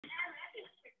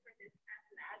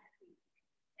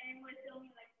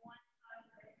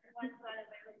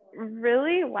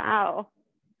Really? Wow.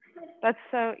 That's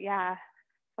so, yeah.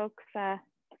 Folks, I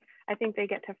think they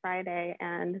get to Friday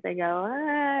and they go,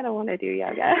 I don't want to do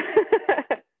yoga.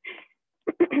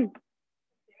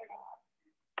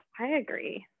 I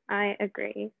agree. I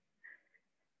agree.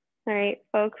 All right,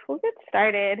 folks, we'll get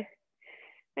started.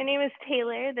 My name is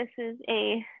Taylor. This is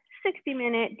a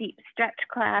 60-minute deep stretch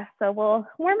class. So we'll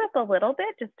warm up a little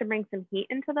bit just to bring some heat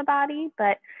into the body,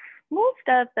 but most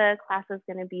of the class is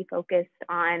going to be focused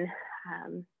on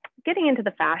getting into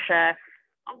the fascia,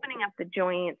 opening up the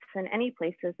joints and any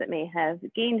places that may have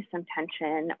gained some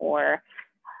tension or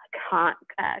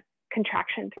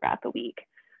contraction throughout the week.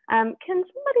 Can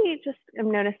somebody just,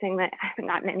 I'm noticing that I haven't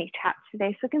gotten any chats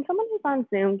today, so can someone who's on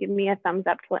Zoom give me a thumbs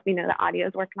up to let me know the audio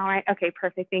is working all right? Okay,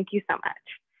 perfect, thank you so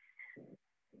much.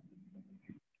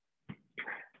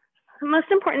 The most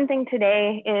important thing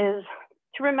today is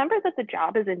to remember that the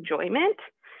job is enjoyment.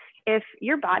 If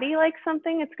your body likes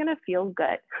something, it's gonna feel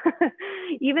good.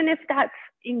 Even if that's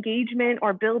engagement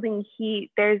or building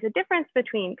heat, there's a difference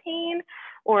between pain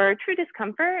or true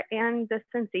discomfort and the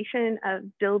sensation of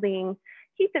building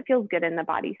heat that feels good in the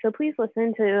body. So please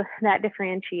listen to that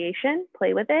differentiation,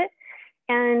 play with it.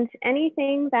 And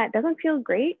anything that doesn't feel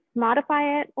great,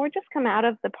 modify it or just come out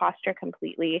of the posture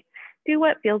completely. Do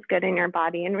what feels good in your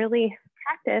body and really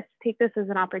practice, take this as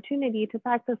an opportunity to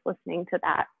practice listening to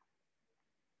that.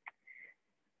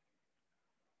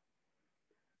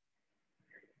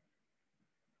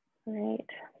 All right,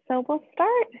 so we'll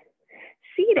start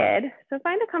seated. So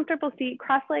find a comfortable seat,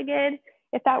 cross-legged,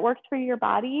 if that works for your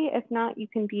body. If not, you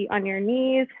can be on your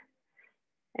knees.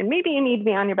 And maybe you need to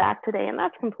be on your back today, and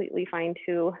that's completely fine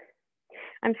too.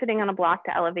 I'm sitting on a block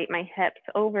to elevate my hips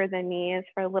over the knees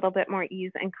for a little bit more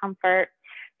ease and comfort.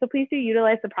 So please do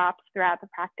utilize the props throughout the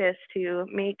practice to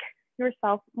make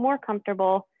yourself more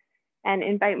comfortable and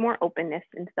invite more openness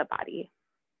into the body.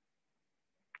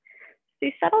 So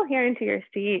you settle here into your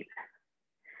seat.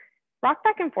 Rock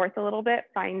back and forth a little bit,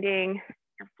 finding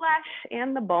your flesh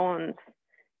and the bones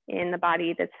in the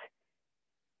body that's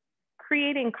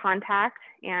creating contact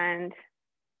and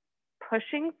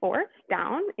pushing force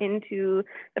down into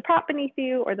the prop beneath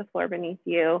you or the floor beneath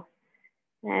you.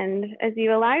 And as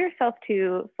you allow yourself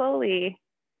to slowly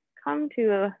come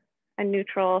to a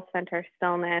neutral center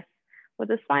stillness with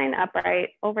the spine upright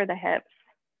over the hips,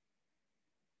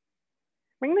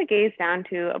 bring the gaze down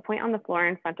to a point on the floor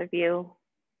in front of you.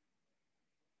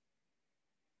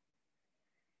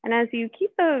 And as you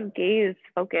keep the gaze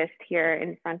focused here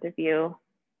in front of you,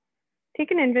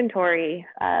 take an inventory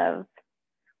of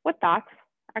what thoughts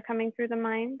are coming through the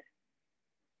mind,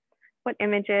 what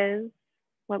images,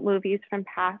 what movies from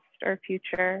past or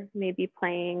future may be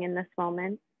playing in this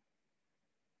moment.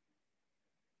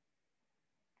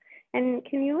 And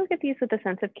can you look at these with a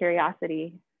sense of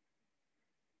curiosity?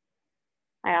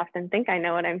 I often think I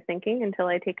know what I'm thinking until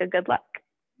I take a good look,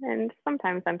 and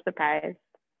sometimes I'm surprised.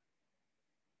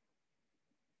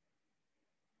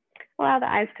 Allow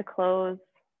the eyes to close.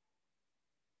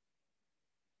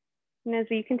 And as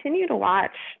we continue to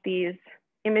watch these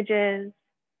images,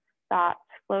 thoughts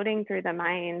floating through the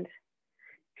mind,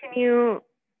 can you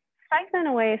siphon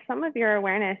away some of your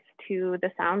awareness to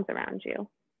the sounds around you?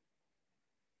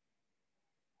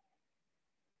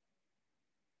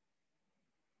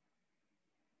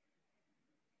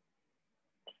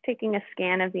 Just taking a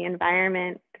scan of the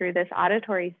environment through this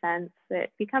auditory sense that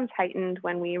becomes heightened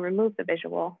when we remove the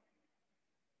visual.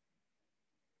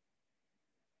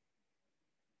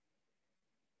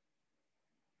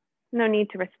 No need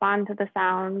to respond to the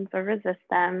sounds or resist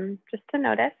them, just to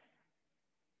notice.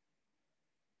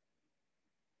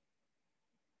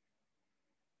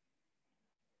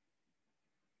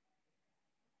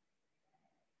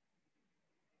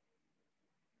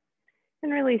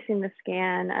 And releasing the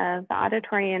scan of the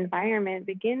auditory environment,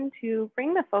 begin to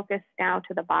bring the focus now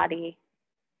to the body.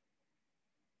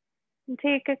 And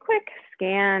take a quick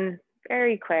scan,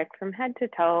 very quick, from head to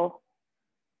toe.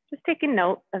 Just taking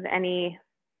note of any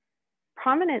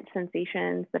prominent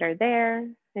sensations that are there,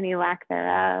 any lack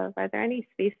thereof. Are there any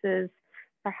spaces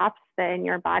perhaps in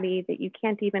your body that you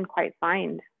can't even quite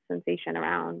find sensation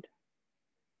around?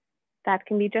 That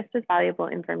can be just as valuable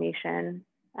information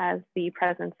as the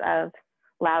presence of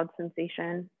loud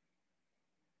sensation.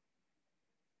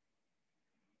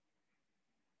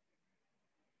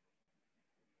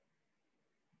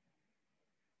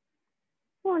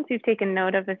 Once you've taken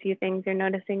note of a few things you're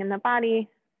noticing in the body,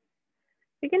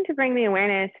 begin to bring the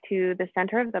awareness to the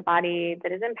center of the body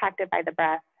that is impacted by the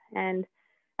breath. And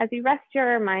as you rest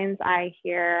your mind's eye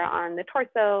here on the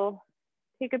torso,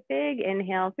 Take a big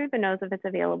inhale through the nose if it's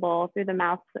available, through the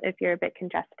mouth if you're a bit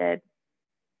congested.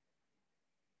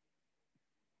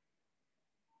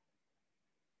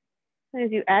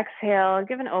 As you exhale,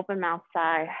 give an open mouth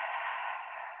sigh.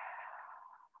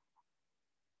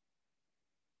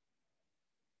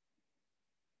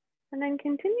 And then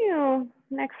continue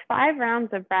next 5 rounds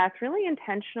of breath, really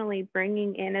intentionally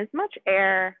bringing in as much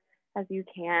air as you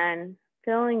can,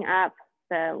 filling up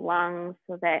the lungs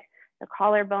so that the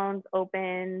collarbones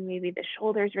open, maybe the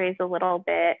shoulders raise a little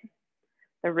bit,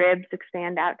 the ribs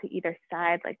expand out to either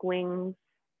side like wings.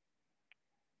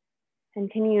 And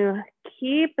can you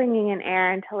keep bringing in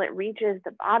air until it reaches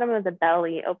the bottom of the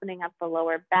belly, opening up the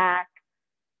lower back,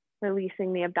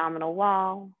 releasing the abdominal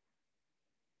wall.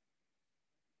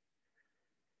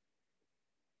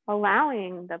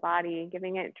 Allowing the body,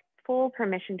 giving it full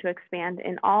permission to expand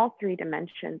in all 3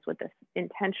 dimensions with this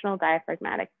intentional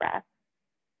diaphragmatic breath.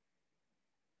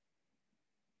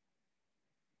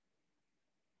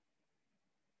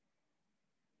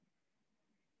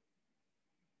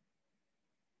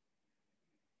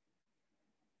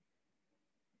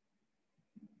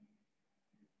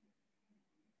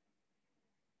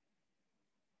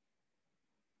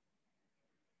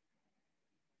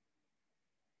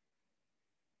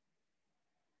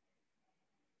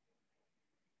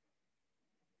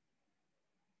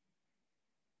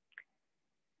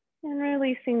 And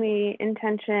releasing the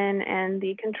intention and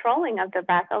the controlling of the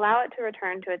breath, allow it to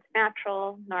return to its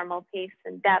natural, normal pace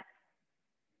and depth.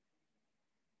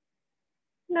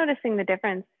 Noticing the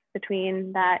difference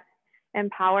between that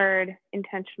empowered,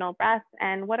 intentional breath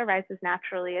and what arises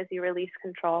naturally as you release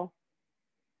control.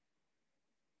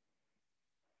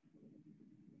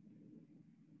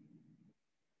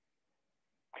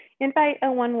 Invite a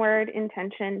 1-word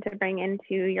intention to bring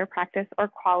into your practice or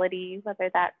quality, whether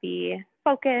that be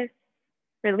focus,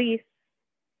 release,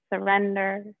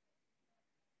 surrender,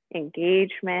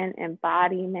 engagement,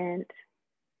 embodiment.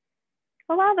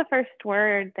 Allow the first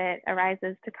word that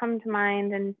arises to come to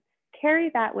mind and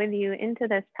carry that with you into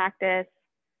this practice,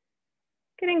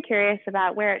 getting curious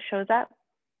about where it shows up,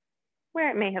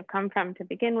 where it may have come from to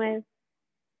begin with,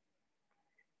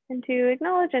 and to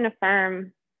acknowledge and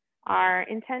affirm our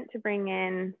intent to bring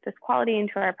in this quality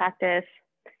into our practice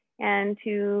and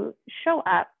to show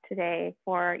up today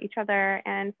for each other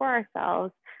and for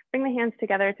ourselves. Bring the hands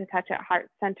together to touch at heart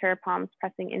center, palms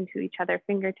pressing into each other,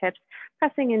 fingertips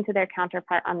pressing into their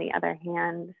counterpart on the other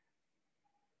hand.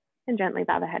 And gently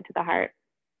bow the head to the heart.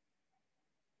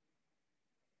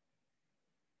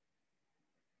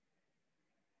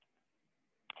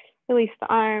 Release the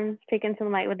arms, take in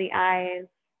some light with the eyes.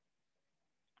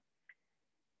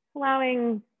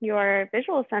 Allowing your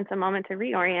visual sense a moment to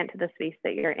reorient to the space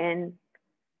that you're in.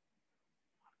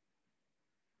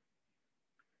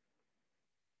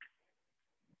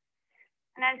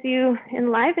 And as you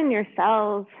enliven your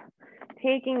cells,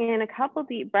 taking in a couple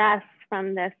deep breaths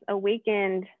from this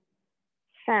awakened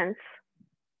sense,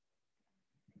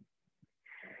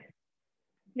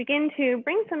 begin to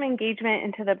bring some engagement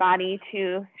into the body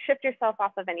to shift yourself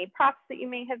off of any props that you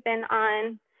may have been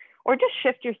on, or just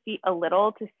shift your seat a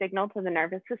little to signal to the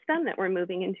nervous system that we're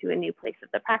moving into a new place of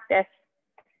the practice.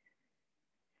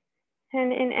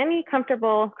 And in any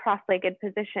comfortable cross-legged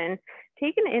position,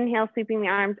 take an inhale, sweeping the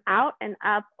arms out and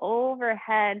up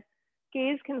overhead.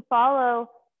 Gaze can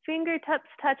follow, fingertips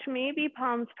touch, maybe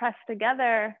palms pressed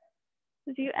together.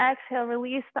 As you exhale,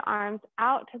 release the arms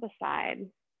out to the side.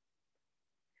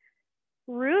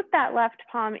 Root that left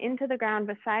palm into the ground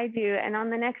beside you, and on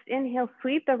the next inhale,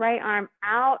 sweep the right arm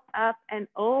out, up, and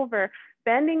over,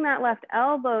 bending that left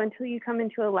elbow until you come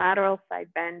into a lateral side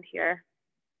bend here.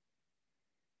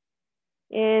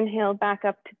 Inhale back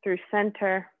up to through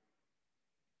center.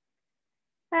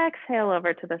 Exhale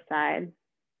over to the side.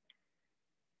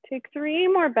 Take 3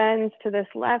 more bends to this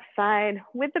left side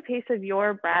with the pace of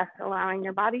your breath, allowing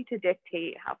your body to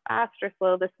dictate how fast or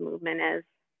slow this movement is.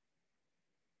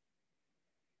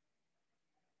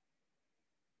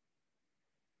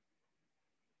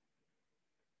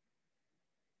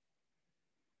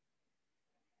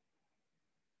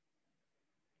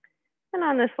 And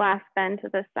on this last bend to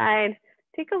the side,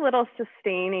 take a little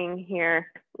sustaining here,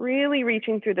 really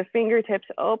reaching through the fingertips,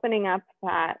 opening up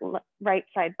that right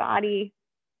side body.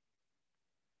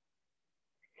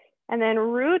 And then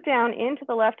root down into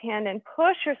the left hand and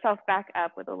push yourself back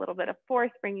up with a little bit of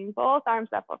force, bringing both arms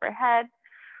up overhead.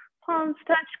 Palms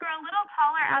touch, grow a little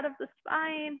taller out of the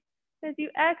spine. As you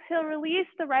exhale, release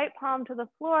the right palm to the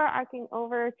floor, arcing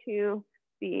over to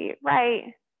the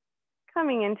right.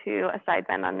 Coming into a side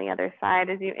bend on the other side.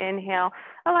 As you inhale,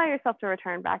 allow yourself to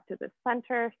return back to the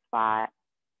center spot.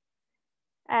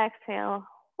 Exhale,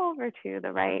 over to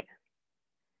the right.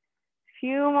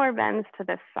 Few more bends to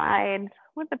the side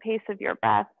with the pace of your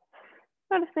breath,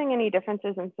 noticing any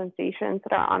differences in sensations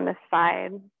that are on the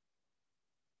side.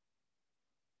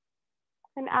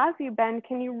 And as you bend,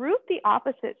 can you root the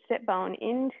opposite sit bone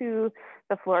into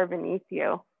the floor beneath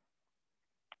you?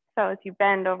 So as you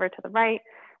bend over to the right,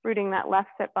 rooting that left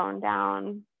sit bone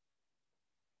down.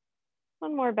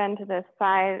 One more bend to this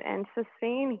side and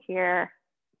sustain here,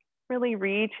 really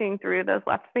reaching through those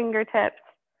left fingertips,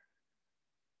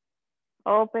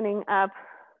 opening up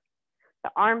the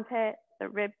armpit, the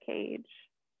rib cage,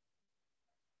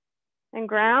 and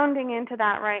grounding into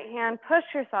that right hand. Push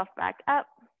yourself back up,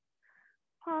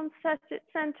 palms touch at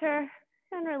center,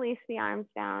 and release the arms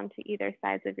down to either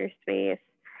sides of your space.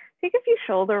 Take a few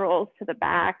shoulder rolls to the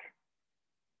back.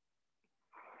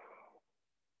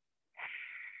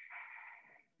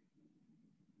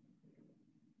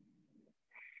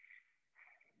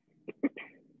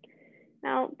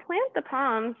 Now plant the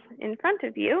palms in front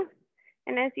of you.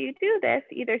 And as you do this,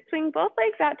 either swing both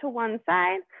legs out to one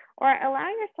side or allow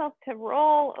yourself to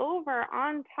roll over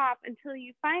on top until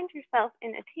you find yourself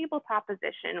in a tabletop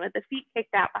position with the feet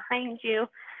kicked out behind you.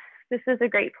 This is a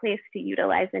great place to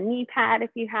utilize a knee pad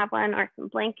if you have one, or some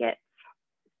blankets.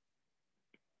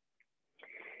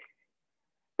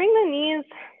 Bring the knees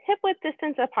hip width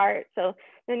distance apart. So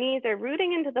the knees are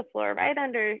rooting into the floor right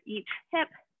under each hip,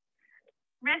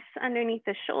 wrists underneath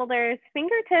the shoulders,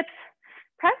 fingertips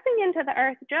pressing into the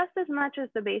earth just as much as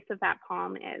the base of that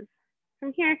palm is.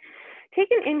 From here, take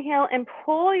an inhale and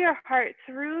pull your heart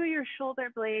through your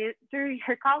shoulder blades, through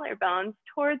your collarbones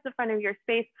towards the front of your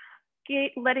space,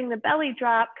 letting the belly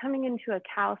drop, coming into a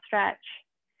cow stretch.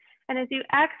 And as you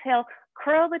exhale,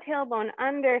 curl the tailbone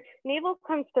under, navel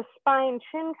comes to spine,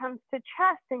 chin comes to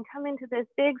chest, and come into this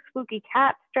big spooky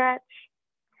cat stretch,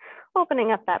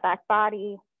 opening up that back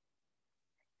body.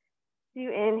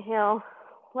 You inhale,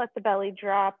 let the belly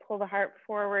drop, pull the heart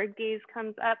forward, gaze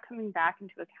comes up, coming back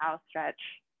into a cow stretch.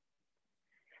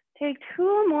 Take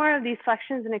 2 more of these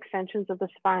flexions and extensions of the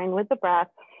spine with the breath.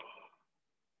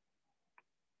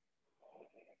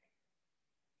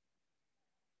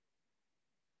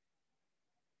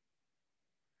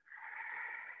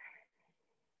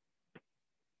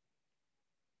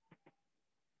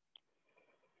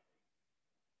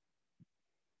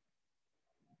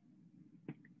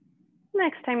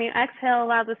 Next time you exhale,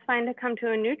 allow the spine to come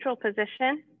to a neutral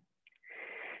position.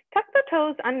 Tuck the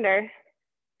toes under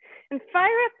and fire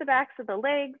up the backs of the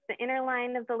legs, the inner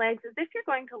line of the legs, as if you're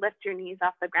going to lift your knees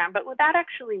off the ground, but without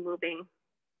actually moving.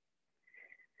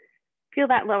 Feel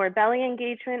that lower belly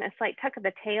engagement, a slight tuck of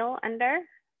the tail under.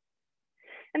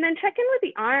 And then check in with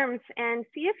the arms and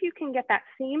see if you can get that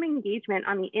same engagement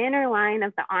on the inner line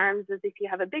of the arms as if you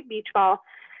have a big beach ball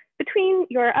between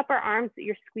your upper arms that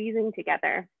you're squeezing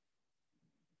together.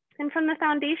 And from the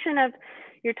foundation of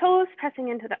your toes pressing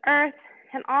into the earth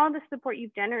and all the support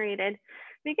you've generated,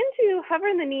 begin to hover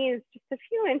the knees just a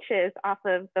few inches off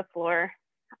of the floor.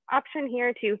 Option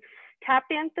here to tap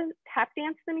dance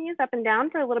the knees up and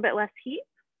down for a little bit less heat,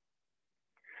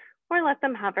 or let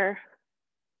them hover.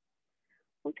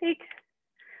 We'll take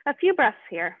a few breaths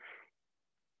here.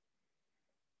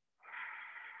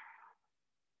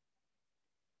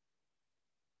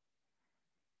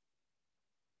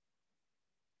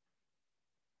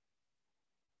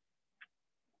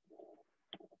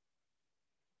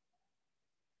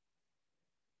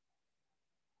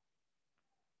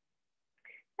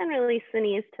 And release the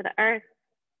knees to the earth.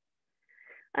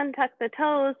 Untuck the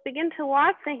toes, begin to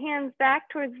walk the hands back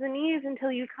towards the knees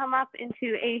until you come up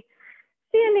into a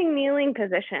standing kneeling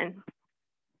position.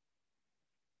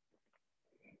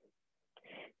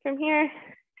 From here,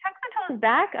 tuck the toes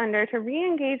back under to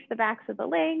re-engage the backs of the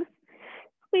legs.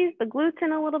 Squeeze the glutes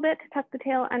in a little bit to tuck the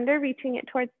tail under, reaching it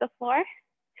towards the floor.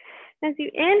 As you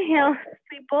inhale,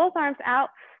 sweep both arms out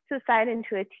to the side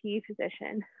into a T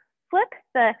position. Flip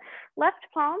the left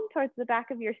palm towards the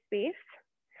back of your space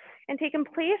and take and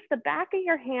place the back of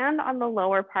your hand on the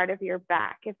lower part of your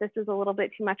back. If this is a little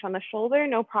bit too much on the shoulder,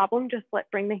 no problem, just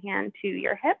bring the hand to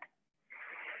your hip.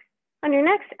 On your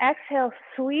next exhale,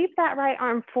 sweep that right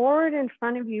arm forward in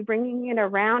front of you, bringing it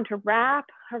around to wrap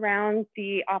around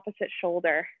the opposite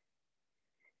shoulder.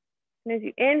 And as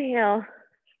you inhale,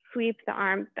 sweep the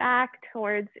arm back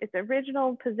towards its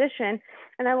original position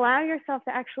and allow yourself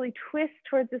to actually twist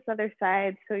towards this other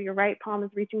side. So your right palm is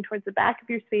reaching towards the back of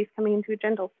your space, coming into a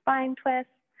gentle spine twist.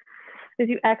 As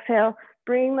you exhale,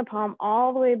 bring the palm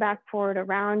all the way back forward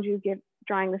around you,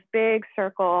 drawing this big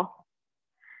circle,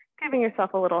 giving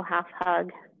yourself a little half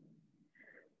hug.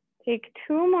 Take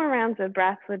 2 more rounds of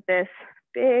breath with this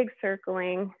big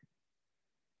circling.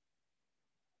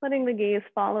 letting the gaze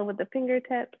follow with the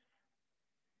fingertips.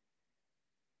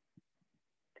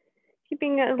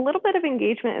 Keeping a little bit of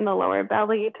engagement in the lower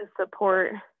belly to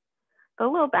support the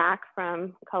low back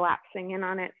from collapsing in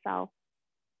on itself.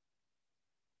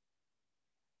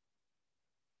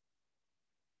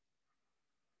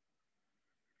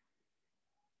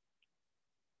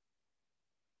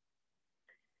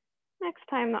 Next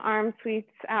time the arm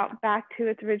sweeps out back to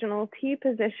its original T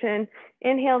position,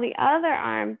 inhale the other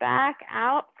arm back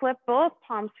out, flip both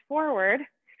palms forward.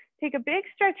 Take a big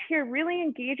stretch here, really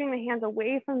engaging the hands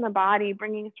away from the body,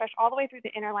 bringing a stretch all the way through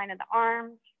the inner line of the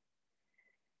arms.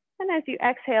 And as you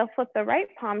exhale, flip the right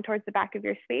palm towards the back of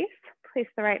your space. Place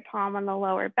the right palm on the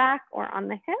lower back or on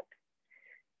the hip.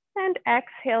 And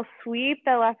exhale, sweep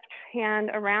the left hand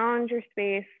around your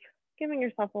space, giving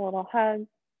yourself a little hug.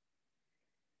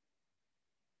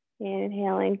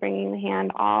 Inhaling, bringing the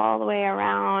hand all the way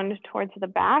around towards the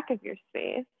back of your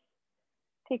space.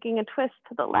 Taking a twist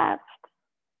to the left.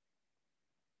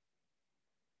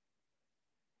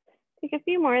 Take a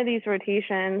few more of these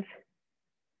rotations.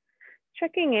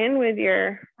 Checking in with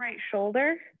your right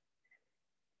shoulder.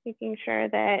 Making sure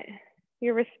that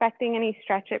you're respecting any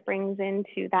stretch it brings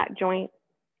into that joint.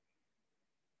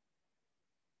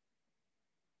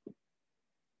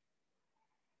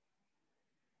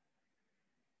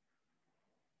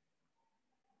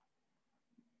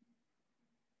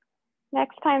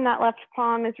 Next time that left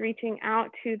palm is reaching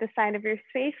out to the side of your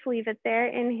space, leave it there.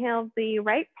 Inhale the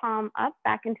right palm up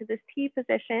back into this T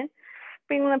position.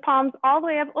 Bring the palms all the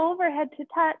way up overhead to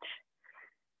touch.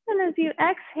 And as you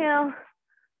exhale,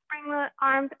 bring the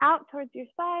arms out towards your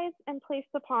sides and place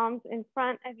the palms in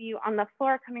front of you on the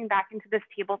floor, coming back into this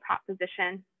tabletop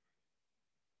position.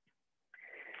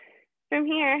 From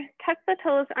here, tuck the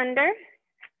toes under.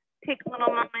 Take a little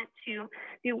moment to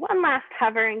do one last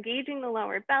hover, engaging the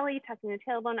lower belly, tucking the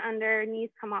tailbone under,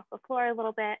 knees come off the floor a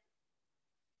little bit.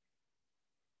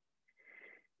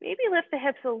 Maybe lift the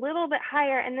hips a little bit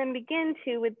higher and then begin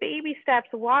to, with baby steps,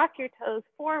 walk your toes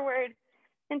forward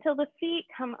until the feet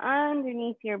come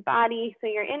underneath your body. So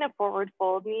you're in a forward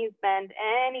fold, knees bend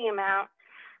any amount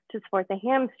to support the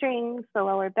hamstrings, the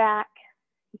lower back.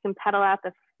 You can pedal out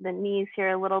the knees here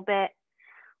a little bit,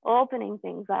 opening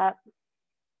things up.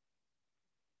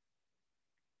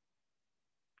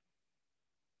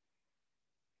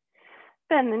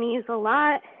 Bend the knees a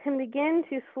lot and begin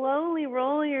to slowly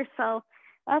roll yourself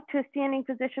up to a standing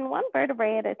position, one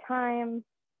vertebrae at a time.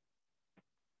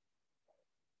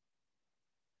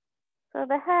 So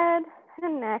the head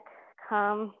and neck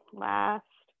come last.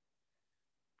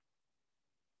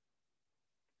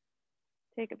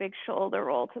 Take a big shoulder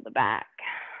roll to the back.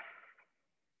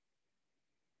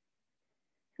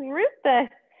 And root the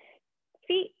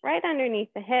feet right underneath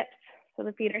the hips. So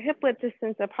the feet are hip width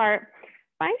distance apart.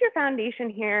 Find your foundation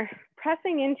here,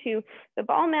 pressing into the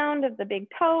ball mound of the big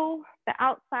toe, the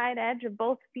outside edge of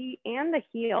both feet, and the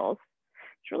heels.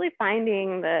 It's really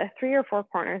finding the 3 or 4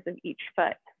 corners of each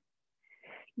foot.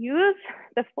 Use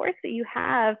the force that you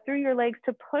have through your legs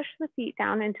to push the feet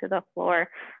down into the floor,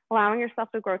 allowing yourself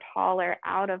to grow taller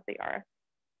out of the earth.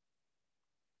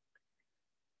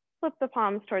 Flip the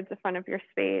palms towards the front of your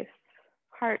space,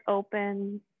 heart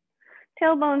open,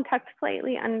 tailbone tucked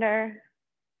slightly under.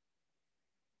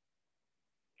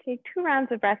 Take 2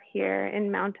 rounds of breath here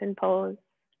in mountain pose,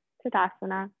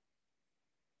 Tadasana.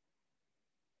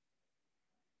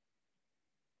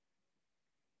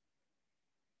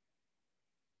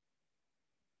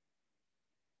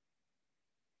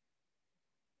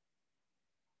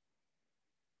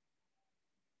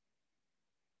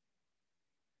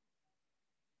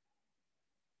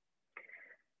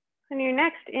 On your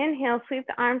next inhale, sweep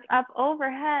the arms up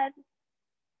overhead.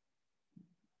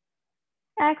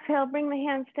 Exhale, bring the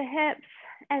hands to hips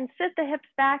and sit the hips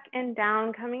back and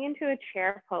down, coming into a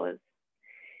chair pose.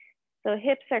 So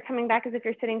hips are coming back as if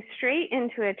you're sitting straight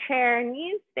into a chair.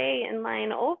 Knees stay in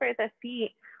line over the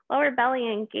feet, lower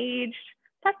belly engaged.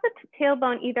 Tuck the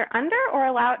tailbone either under or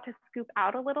allow it to scoop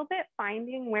out a little bit,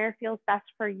 finding where feels best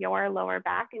for your lower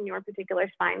back and your particular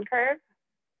spine curve.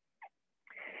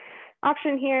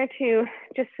 Option here to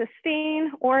just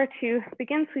sustain or to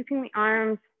begin sweeping the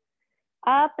arms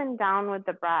up and down with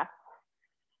the breath.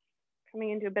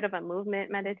 Coming into a bit of a movement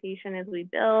meditation as we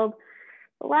build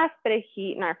the last bit of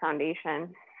heat in our foundation.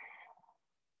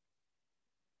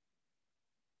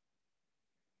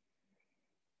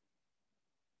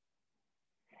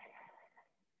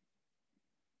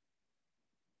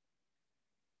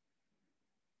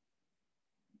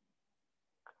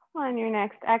 On your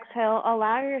next exhale,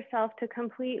 allow yourself to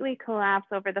completely collapse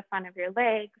over the front of your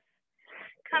legs,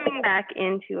 coming back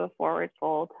into a forward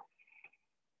fold.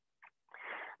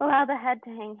 Allow the head to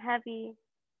hang heavy.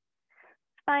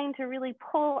 Spine to really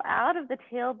pull out of the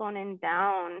tailbone and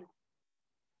down.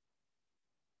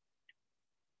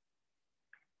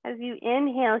 As you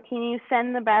inhale, can you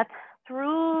send the breath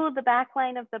through the back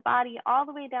line of the body, all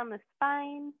the way down the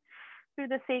spine, through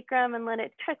the sacrum, and let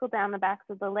it trickle down the backs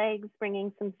of the legs,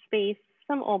 bringing some space,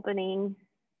 some opening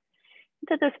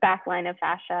into this back line of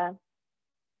fascia.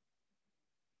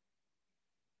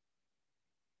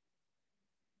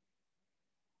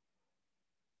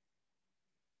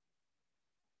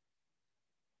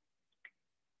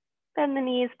 Bend the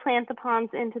knees, plant the palms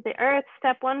into the earth,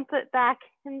 step one foot back,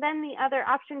 and then the other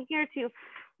option here to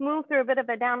move through a bit of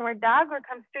a downward dog or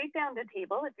come straight down to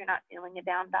table if you're not feeling a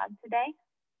down dog today.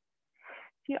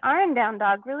 If you are in down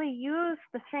dog, really use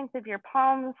the strength of your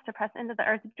palms to press into the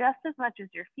earth just as much as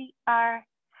your feet are.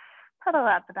 Pedal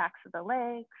out the backs of the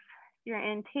legs. If you're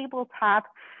in tabletop,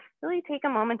 really take a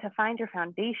moment to find your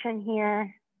foundation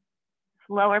here,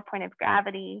 lower point of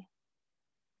gravity.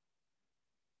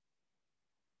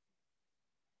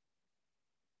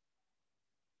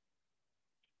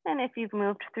 And if you've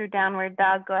moved through downward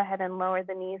dog, go ahead and lower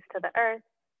the knees to the earth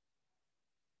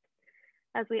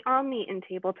as we all meet in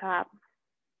tabletop.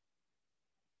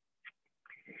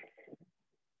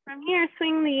 From here,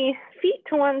 swing the feet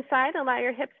to one side, allow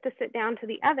your hips to sit down to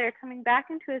the other, coming back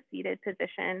into a seated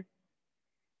position.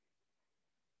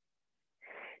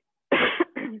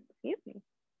 Excuse me.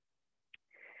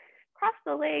 Cross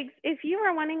the legs. If you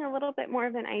are wanting a little bit more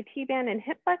of an IT band and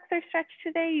hip flexor stretch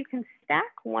today, you can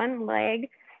stack one leg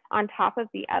on top of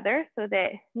the other so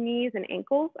that knees and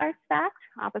ankles are stacked,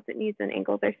 opposite knees and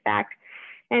ankles are stacked,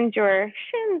 and your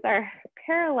shins are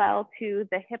parallel to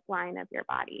the hip line of your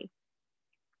body.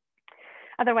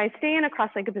 Otherwise, stay in a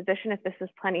cross-legged position if this is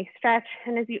plenty stretch.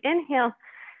 And as you inhale,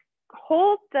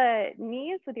 hold the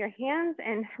knees with your hands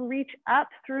and reach up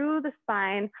through the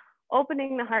spine,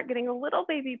 opening the heart, getting a little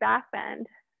baby back bend.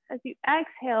 As you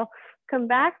exhale, come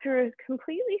back to a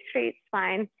completely straight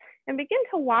spine and begin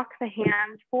to walk the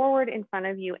hands forward in front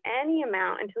of you any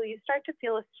amount until you start to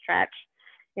feel a stretch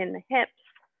in the hips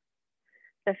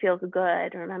that feels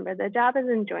good. Remember, the job is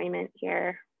enjoyment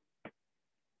here.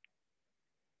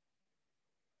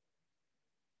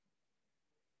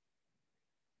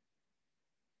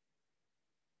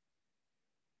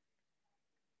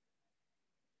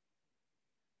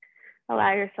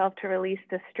 Allow yourself to release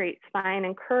the straight spine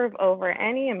and curve over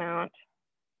any amount.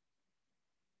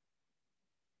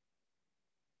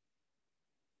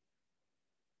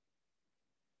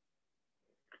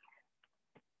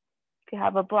 If you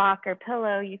have a block or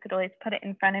pillow, you could always put it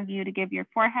in front of you to give your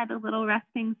forehead a little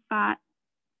resting spot.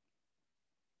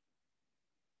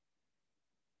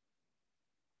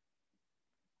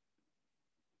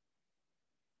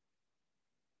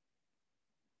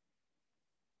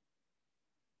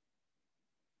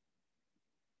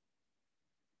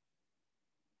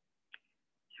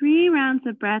 Three rounds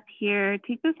of breath here.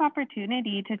 Take this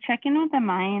opportunity to check in with the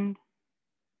mind.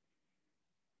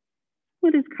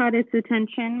 What has caught its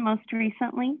attention most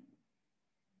recently?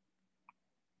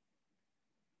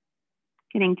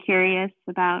 Getting curious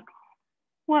about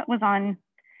what was on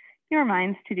your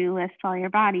mind's to-do list while your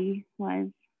body was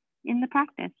in the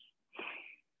practice.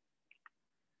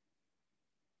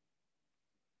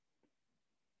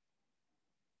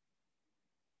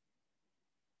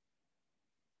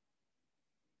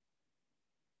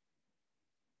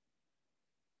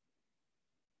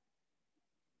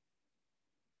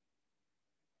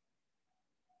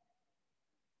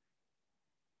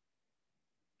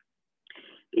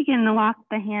 Begin to walk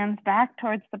the hands back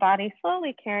towards the body,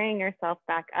 slowly carrying yourself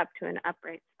back up to an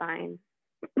upright spine.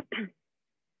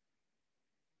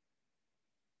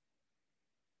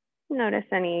 Notice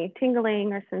any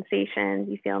tingling or sensations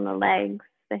you feel in the legs,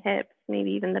 the hips,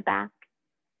 maybe even the back.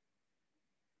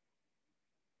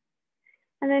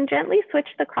 And then gently switch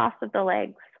the cross of the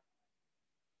legs.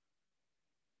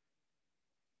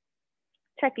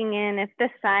 Checking in if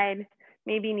this side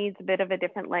maybe needs a bit of a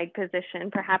different leg position.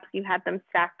 Perhaps you had them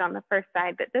stacked on the first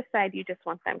side, but this side you just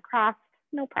want them crossed,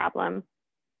 no problem.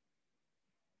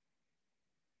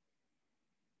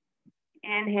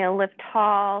 Inhale, lift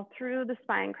tall through the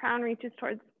spine. Crown reaches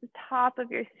towards the top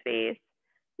of your space.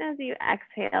 And as you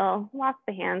exhale, walk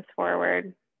the hands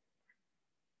forward.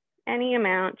 Any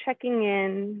amount, checking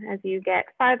in as you get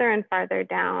farther and farther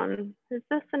down. Is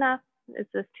this enough? Is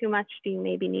this too much? Do you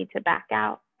maybe need to back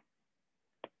out?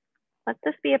 Let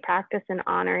this be a practice in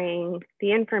honoring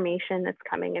the information that's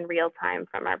coming in real time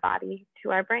from our body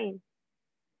to our brain.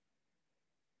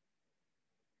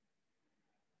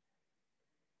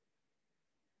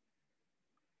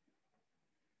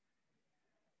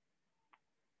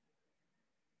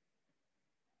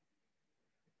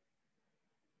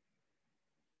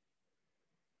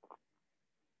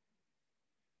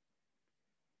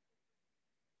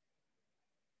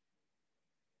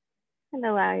 And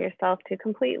allow yourself to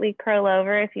completely curl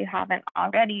over if you haven't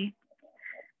already,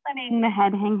 letting the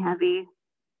head hang heavy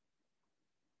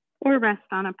or rest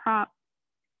on a prop.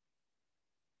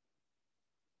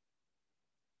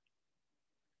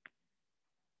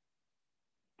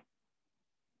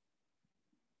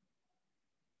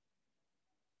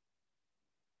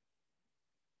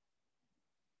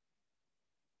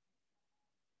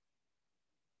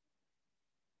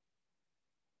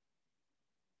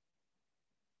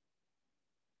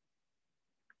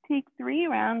 Take 3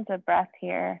 rounds of breath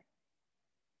here,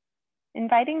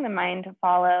 inviting the mind to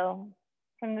follow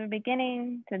from the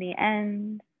beginning to the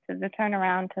end, to the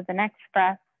turnaround to the next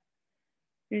breath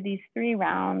through these 3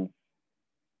 rounds.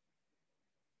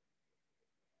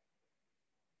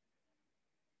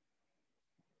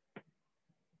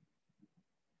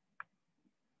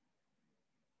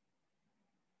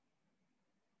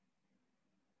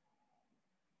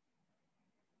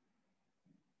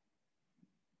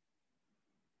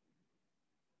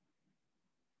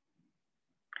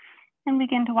 And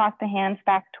begin to walk the hands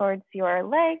back towards your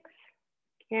legs,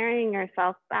 carrying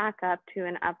yourself back up to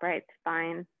an upright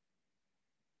spine.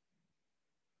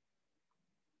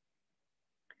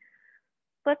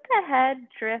 Let the head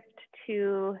drift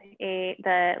to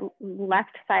the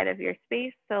left side of your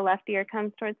space. So left ear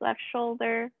comes towards left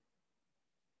shoulder.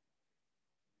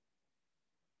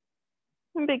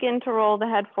 And begin to roll the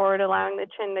head forward, allowing the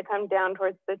chin to come down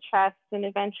towards the chest and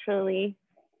eventually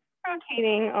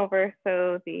rotating over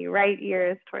so the right ear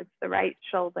is towards the right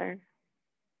shoulder.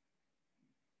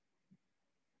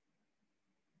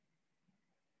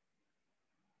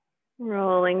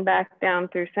 Rolling back down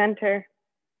through center.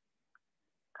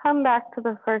 Come back to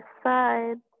the first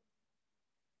side.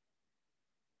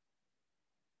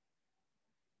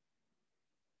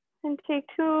 And take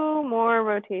 2 more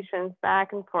rotations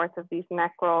back and forth of these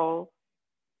neck rolls.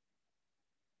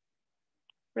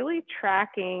 Really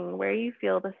tracking where you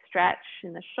feel the stretch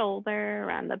in the shoulder,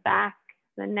 around the back,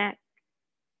 the neck.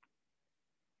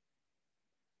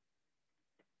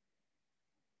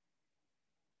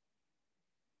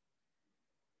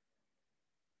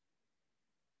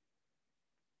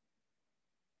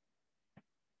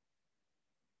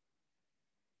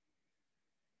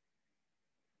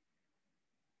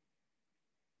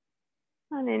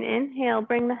 On an inhale,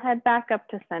 bring the head back up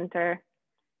to center.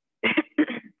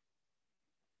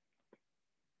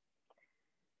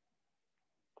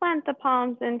 Plant the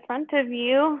palms in front of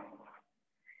you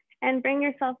and bring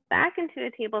yourself back into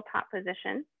a tabletop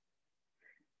position.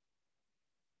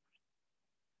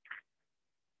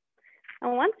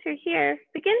 And once you're here,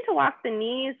 begin to walk the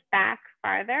knees back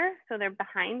farther so they're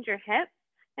behind your hips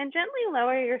and gently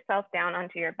lower yourself down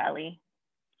onto your belly.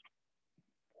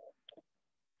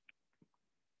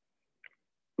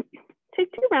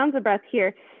 Take 2 rounds of breath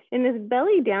here. In this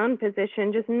belly down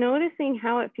position, just noticing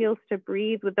how it feels to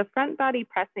breathe with the front body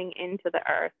pressing into the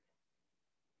earth.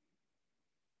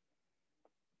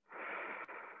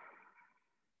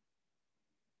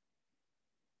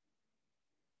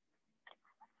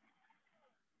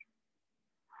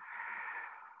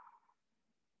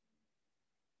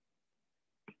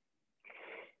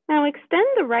 Now extend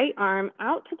the right arm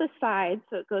out to the side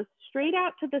so it goes straight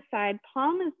out to the side.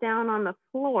 Palm is down on the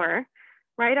floor.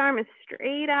 Right arm is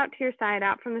straight out to your side,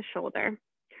 out from the shoulder.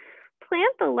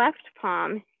 Plant the left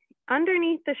palm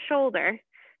underneath the shoulder,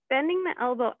 bending the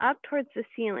elbow up towards the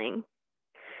ceiling.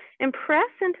 And press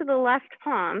into the left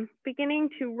palm, beginning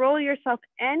to roll yourself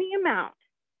any amount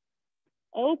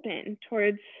open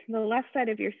towards the left side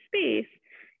of your space,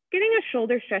 getting a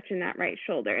shoulder stretch in that right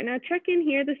shoulder. Now check in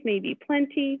here, this may be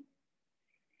plenty.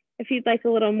 If you'd like a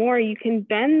little more, you can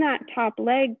bend that top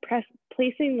leg,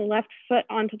 placing the left foot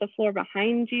onto the floor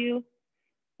behind you,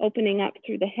 opening up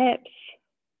through the hips.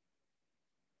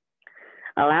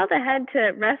 Allow the head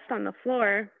to rest on the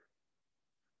floor.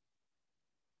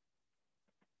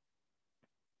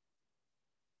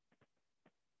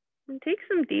 And take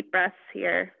some deep breaths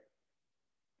here.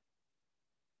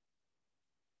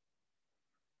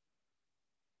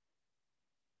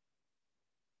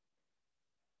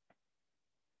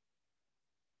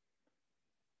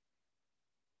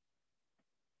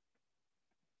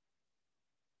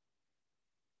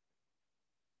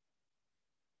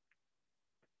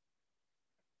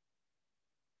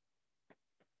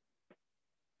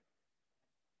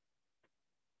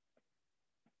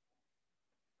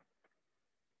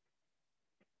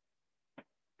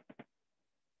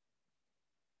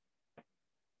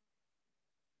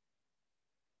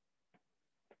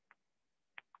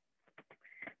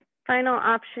 Final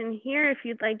option here, if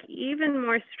you'd like even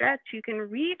more stretch, you can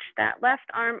reach that left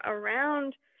arm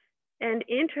around and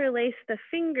interlace the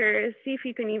fingers. See if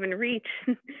you can even reach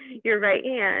your right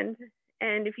hand.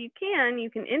 And if you can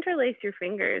interlace your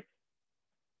fingers.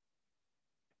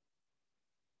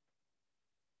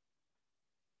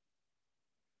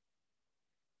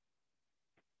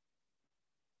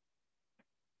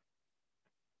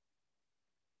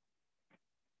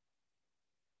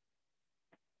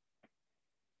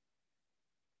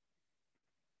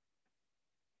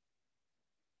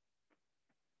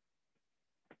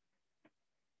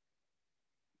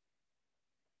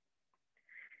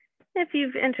 If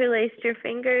you've interlaced your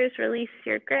fingers, release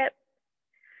your grip.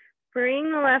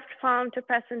 Bring the left palm to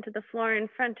press into the floor in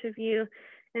front of you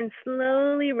and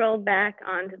slowly roll back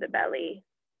onto the belly.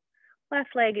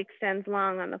 Left leg extends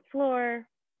long on the floor.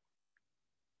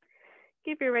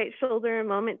 Give your right shoulder a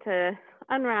moment to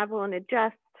unravel and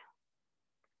adjust.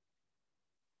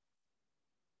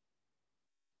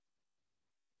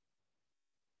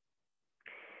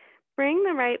 Bring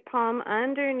the right palm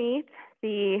underneath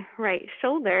the right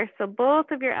shoulder so both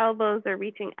of your elbows are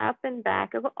reaching up and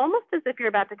back, almost as if you're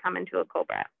about to come into a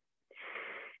cobra.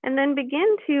 And then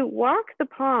begin to walk the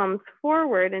palms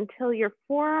forward until your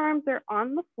forearms are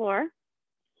on the floor.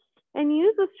 And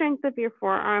use the strength of your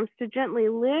forearms to gently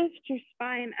lift your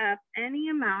spine up any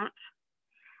amount,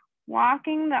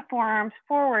 walking the forearms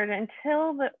forward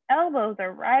until the elbows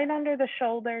are right under the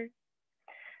shoulders.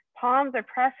 Palms are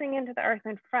pressing into the earth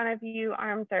in front of you.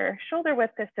 Arms are shoulder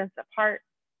width distance apart.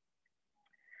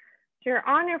 So you're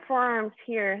on your forearms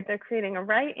here. They're creating a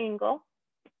right angle.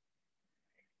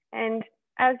 And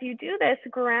as you do this,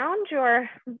 ground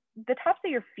the tops of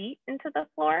your feet into the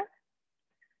floor.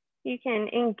 You can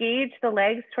engage the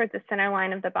legs towards the center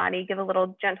line of the body, give a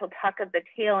little gentle tuck of the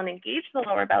tail and engage the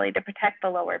lower belly to protect the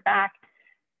lower back.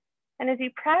 And as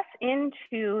you press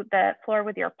into the floor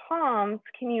with your palms,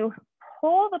 can you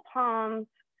pull the palms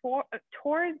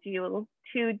towards you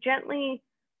to gently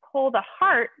pull the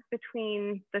heart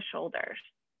between the shoulders?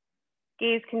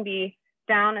 Gaze can be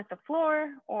down at the floor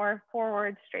or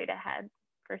forward straight ahead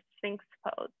for Sphinx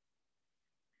pose.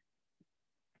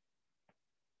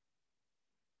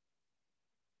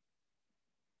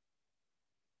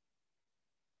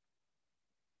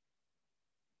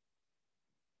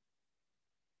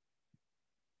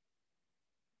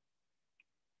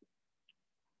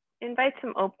 Invite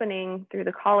some opening through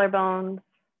the collarbones,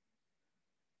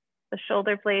 the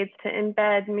shoulder blades to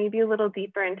embed maybe a little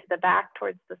deeper into the back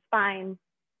towards the spine.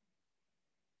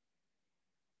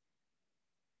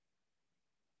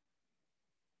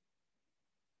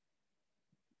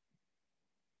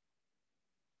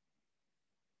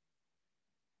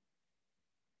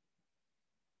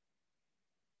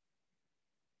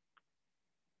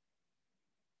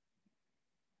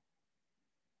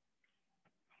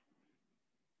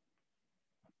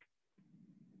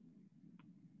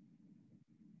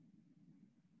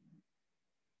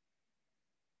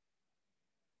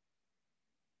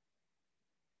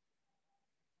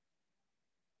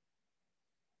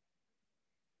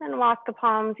 And walk the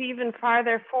palms even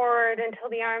farther forward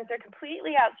until the arms are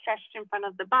completely outstretched in front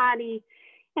of the body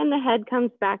and the head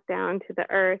comes back down to the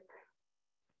earth.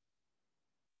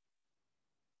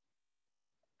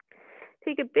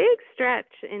 Take a big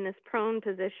stretch in this prone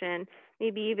position.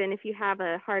 Maybe even if you have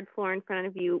a hard floor in front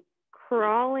of you,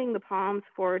 crawling the palms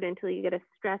forward until you get a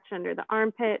stretch under the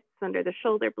armpits, under the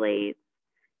shoulder blades.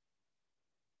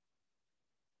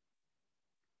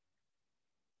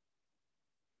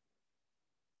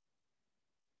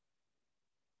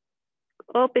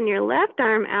 Open your left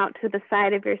arm out to the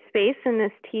side of your space in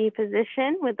this T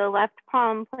position with the left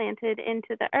palm planted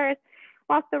into the earth.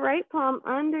 Walk the right palm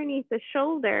underneath the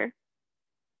shoulder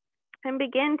and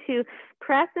begin to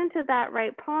press into that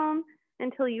right palm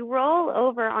until you roll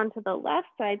over onto the left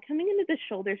side, coming into the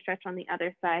shoulder stretch on the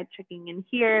other side, checking in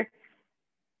here.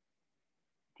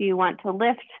 Do you want to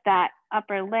lift that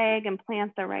upper leg and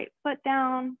plant the right foot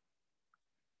down?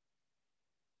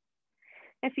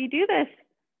 If you do this,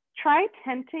 try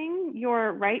tenting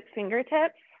your right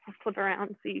fingertips. I'll flip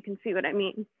around so you can see what I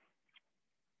mean.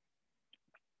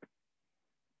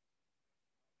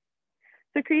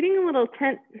 So creating a little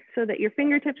tent so that your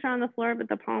fingertips are on the floor, but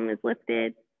the palm is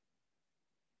lifted.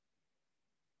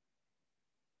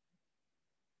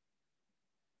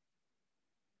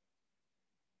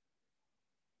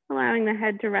 Allowing the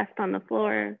head to rest on the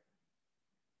floor.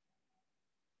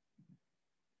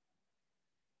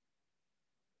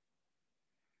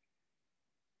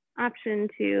 Option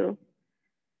to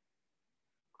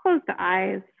close the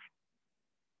eyes.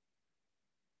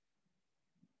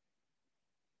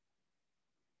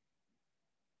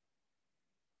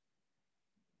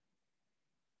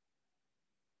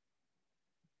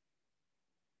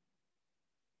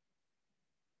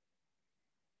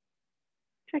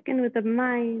 Check in with the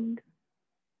mind.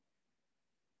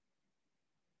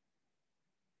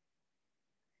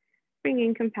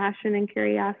 Bringing compassion and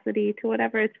curiosity to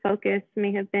whatever its focus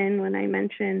may have been when I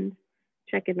mentioned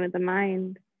check in with the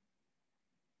mind.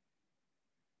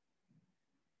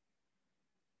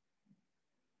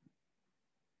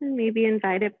 And maybe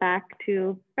invite it back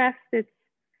to rest its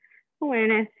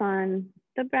awareness on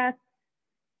the breath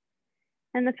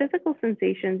and the physical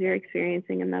sensations you're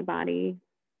experiencing in the body.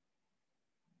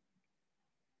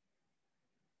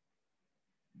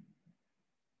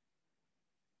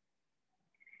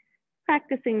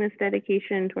 Practicing this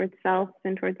dedication towards self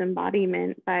and towards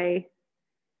embodiment by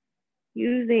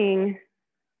using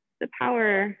the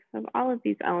power of all of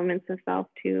these elements of self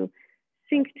to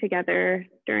sync together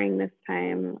during this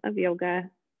time of yoga.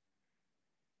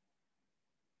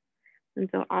 And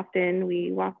so often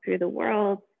we walk through the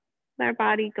world with our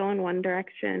body go in one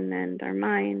direction and our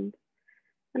mind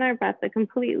and our breath a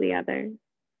completely other.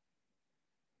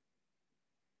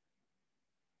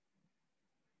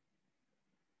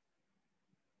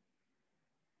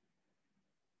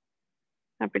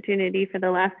 Opportunity for the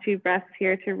last few breaths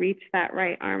here to reach that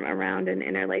right arm around and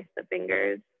interlace the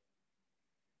fingers.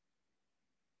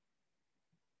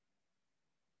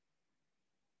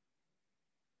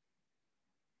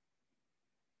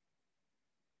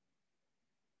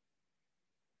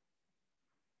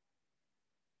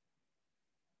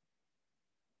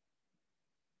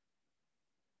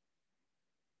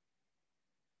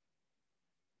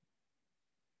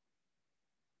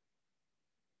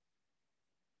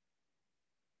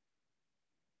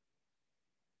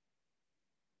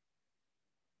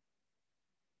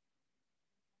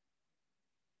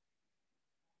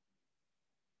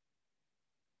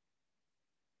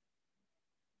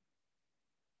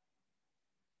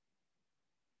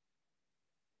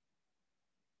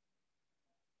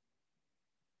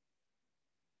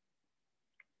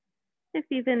 If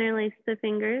you've interlaced the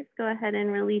fingers, go ahead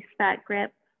and release that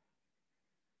grip.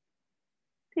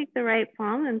 Take the right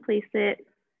palm and place it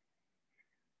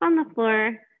on the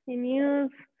floor and use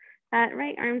that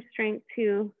right arm strength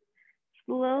to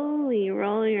slowly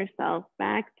roll yourself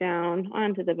back down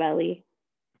onto the belly.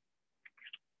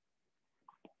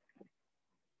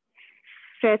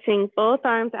 Stretching both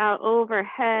arms out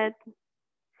overhead.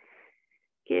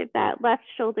 Give that left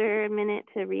shoulder a minute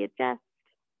to readjust.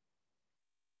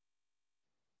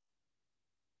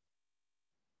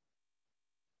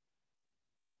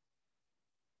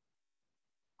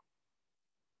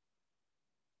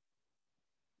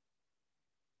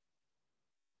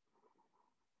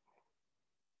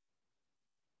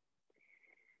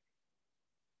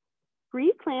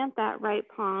 Replant that right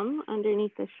palm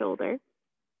underneath the shoulder.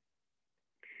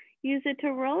 Use it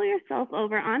to roll yourself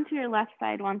over onto your left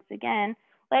side once again,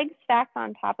 legs stacked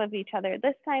on top of each other.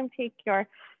 This time take your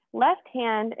left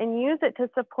hand and use it to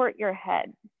support your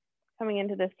head, coming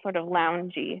into this sort of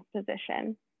loungy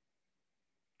position.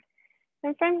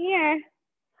 And from here,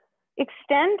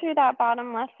 extend through that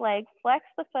bottom left leg, flex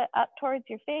the foot up towards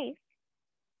your face,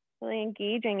 really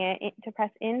engaging it to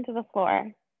press into the floor.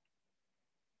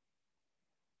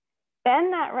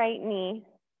 Bend that right knee,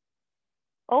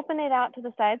 open it out to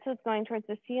the side so it's going towards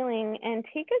the ceiling, and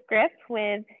take a grip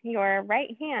with your right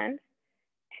hand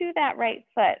to that right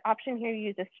foot. Option here to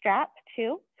use a strap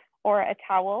too, or a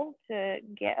towel to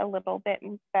get a little bit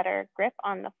better grip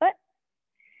on the foot.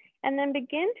 And then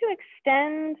begin to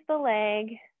extend the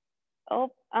leg,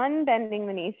 unbending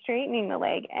the knee, straightening the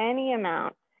leg any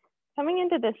amount, coming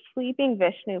into this sleeping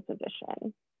Vishnu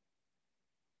position.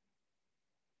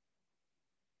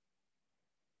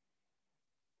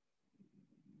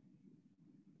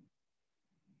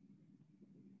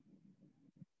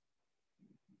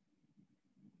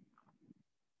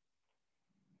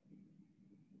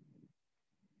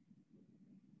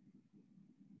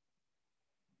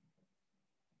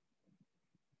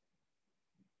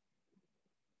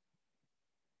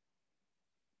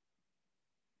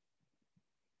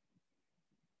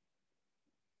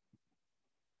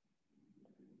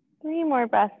 Three more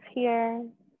breaths here.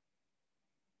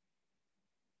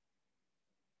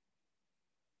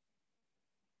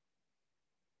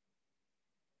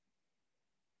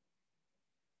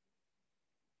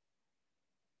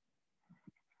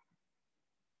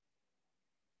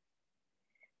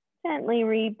 Gently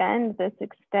rebend this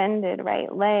extended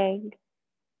right leg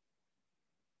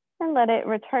and let it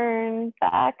return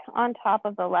back on top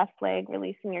of the left leg,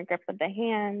 releasing your grip with the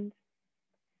hand.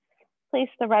 Place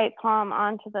the right palm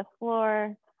onto the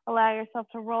floor. Allow yourself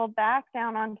to roll back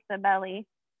down onto the belly.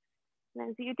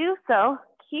 And as you do so,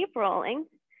 keep rolling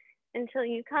until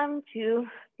you come to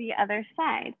the other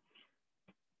side.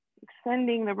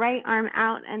 Sending the right arm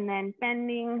out and then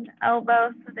bending the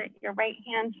elbow so that your right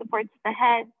hand supports the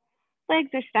head. Legs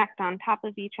are stacked on top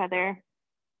of each other.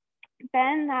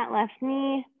 Bend that left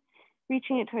knee,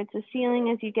 reaching it towards the ceiling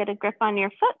as you get a grip on your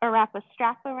foot or wrap a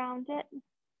strap around it,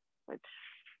 which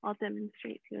I'll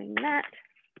demonstrate doing that.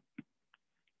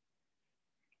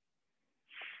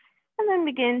 And then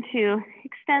begin to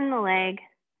extend the leg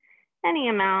any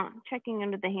amount, checking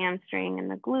into the hamstring and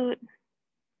the glute.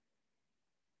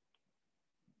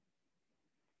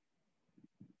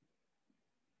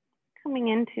 Coming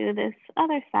into this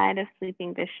other side of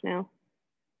Sleeping Vishnu.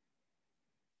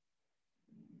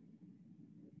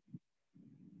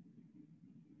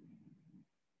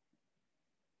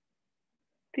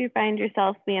 If you find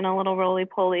yourself being a little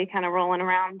roly-poly, kind of rolling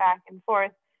around back and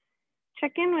forth,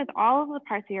 check in with all of the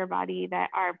parts of your body that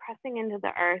are pressing into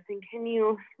the earth, and can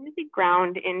you really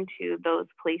ground into those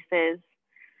places,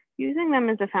 using them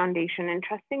as a foundation and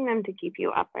trusting them to keep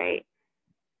you upright.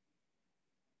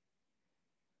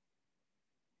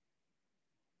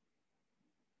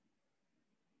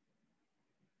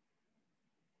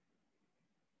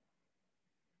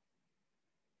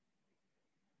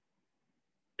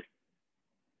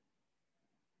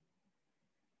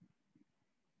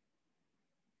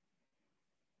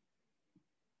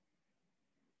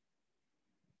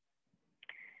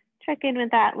 Check in with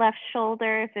that left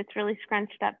shoulder. If it's really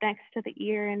scrunched up next to the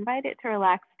ear, invite it to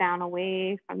relax down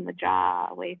away from the jaw,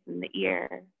 away from the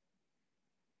ear.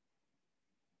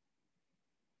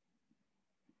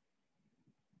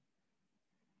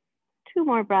 Two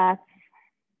more breaths.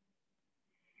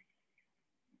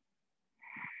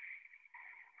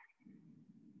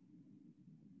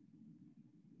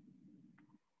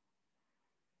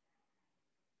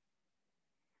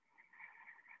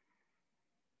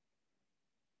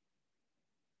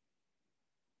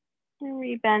 And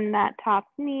rebend that top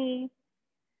knee.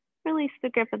 Release the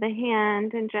grip of the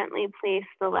hand and gently place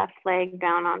the left leg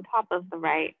down on top of the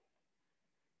right.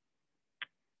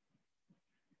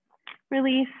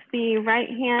 Release the right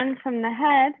hand from the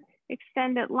head,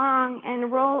 extend it long,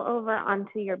 and roll over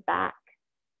onto your back.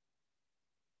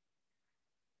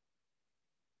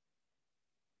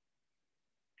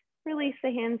 Release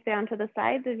the hands down to the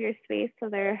sides of your space so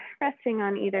they're resting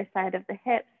on either side of the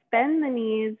hips. Bend the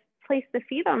knees, place the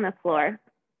feet on the floor.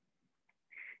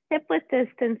 Hip width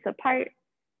distance apart.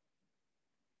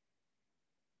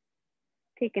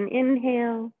 Take an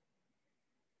inhale.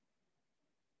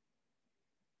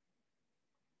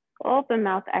 Open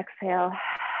mouth, exhale.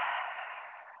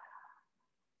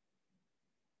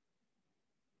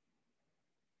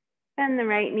 Bend the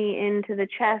right knee into the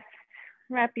chest.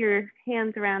 Wrap your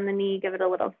hands around the knee, give it a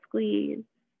little squeeze.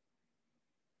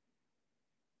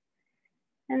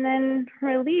 And then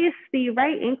release the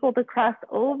right ankle to cross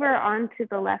over onto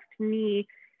the left knee.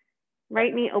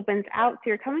 Right knee opens out, so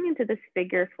you're coming into this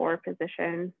figure four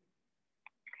position,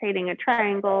 creating a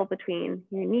triangle between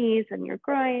your knees and your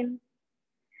groin.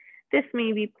 This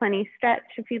may be plenty stretch.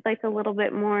 If you'd like a little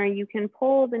bit more, you can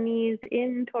pull the knees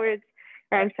in towards,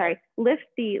 lift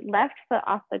the left foot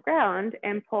off the ground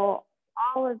and pull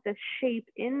all of this shape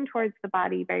in towards the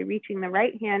body by reaching the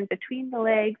right hand between the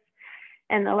legs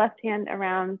and the left hand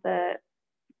around the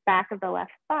back of the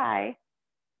left thigh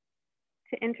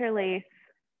to interlace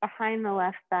behind the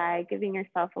left thigh, giving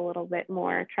yourself a little bit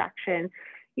more traction,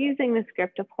 using this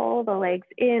grip to pull the legs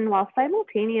in while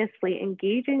simultaneously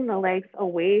engaging the legs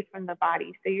away from the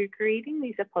body. So you're creating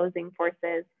these opposing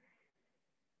forces.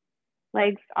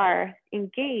 Legs are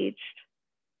engaged,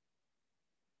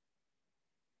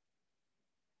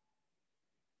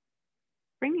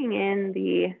 bringing in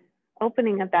the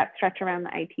opening of that stretch around the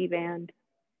IT band,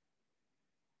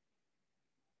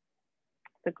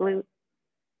 the glute.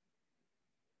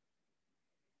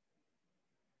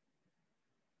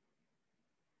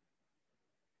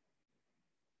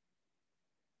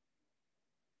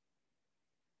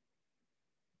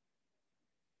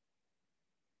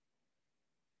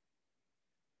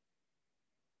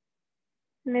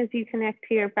 And as you connect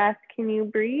to your breath, can you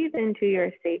breathe into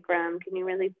your sacrum? Can you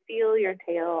really feel your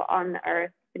tail on the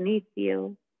earth beneath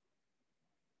you?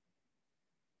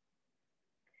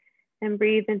 And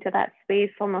breathe into that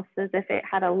space almost as if it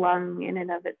had a lung in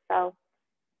and of itself.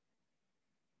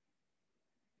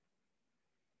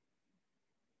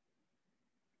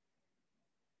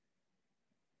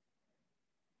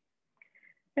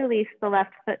 Release the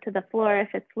left foot to the floor if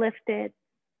it's lifted.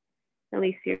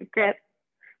 Release your grip.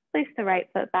 Place the right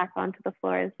foot back onto the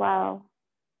floor as well.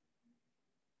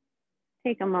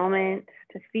 Take a moment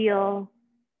to feel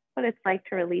what it's like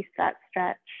to release that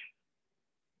stretch.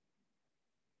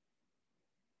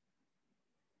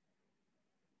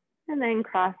 And then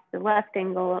cross the left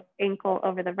ankle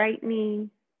over the right knee,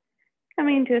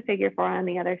 coming to a figure four on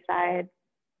the other side.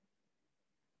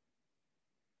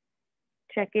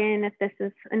 Check in if this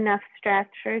is enough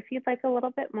stretch or if you'd like a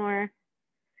little bit more.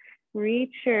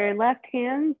 Reach your left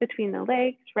hand between the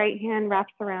legs. Right hand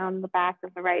wraps around the back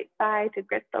of the right thigh to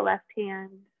grip the left hand.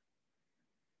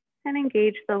 And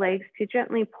engage the legs to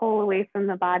gently pull away from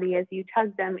the body as you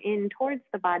tug them in towards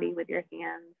the body with your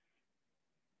hands.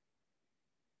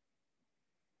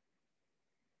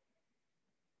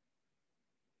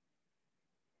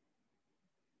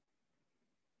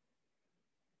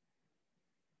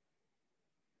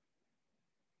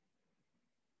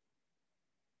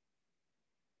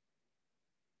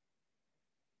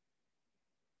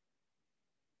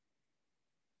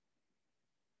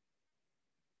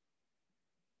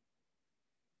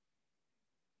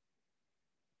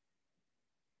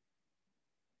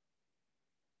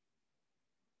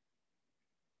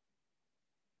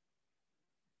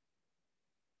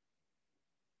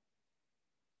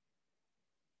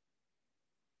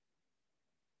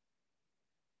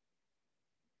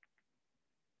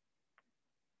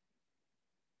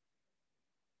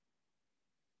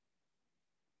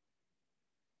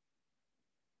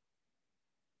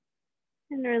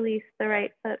 And release the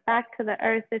right foot back to the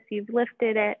earth if you've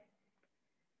lifted it.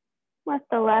 Let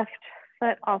the left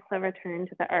foot also return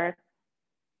to the earth.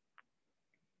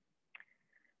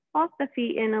 Walk the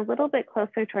feet in a little bit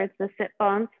closer towards the sit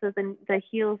bones so the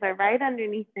heels are right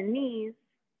underneath the knees.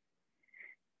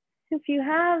 If you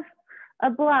have a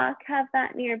block, have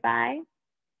that nearby.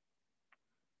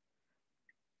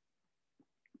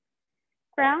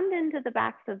 Ground into the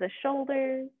backs of the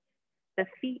shoulders, the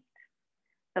feet,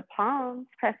 the palms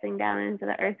pressing down into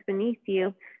the earth beneath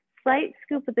you. Slight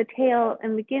scoop of the tail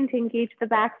and begin to engage the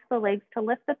backs of the legs to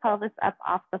lift the pelvis up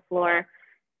off the floor,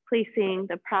 placing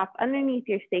the prop underneath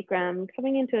your sacrum,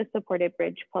 coming into a supported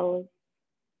bridge pose.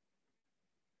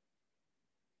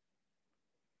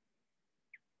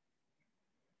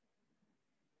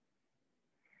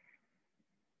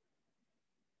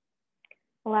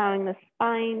 Allowing the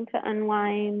spine to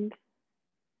unwind,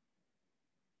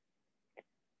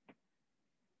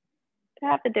 to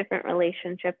have a different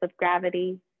relationship with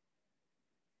gravity.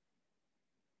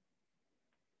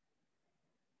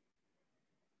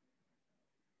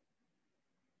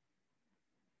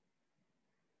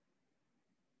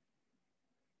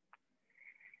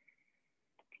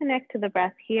 Connect to the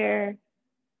breath here.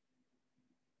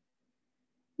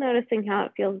 Noticing how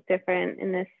it feels different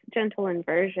in this gentle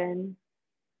inversion.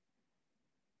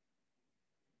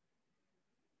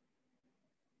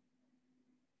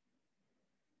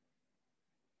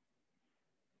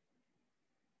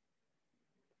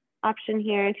 Option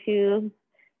here to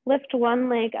lift one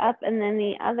leg up and then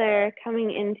the other, coming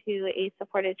into a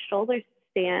supported shoulder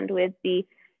stand with the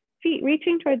feet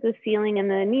reaching towards the ceiling and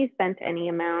the knees bent any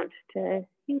amount to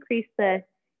increase the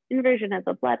inversion of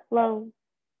the blood flow,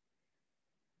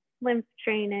 lymph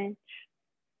drainage.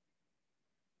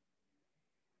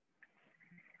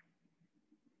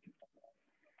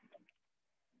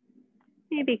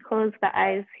 Maybe close the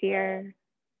eyes here.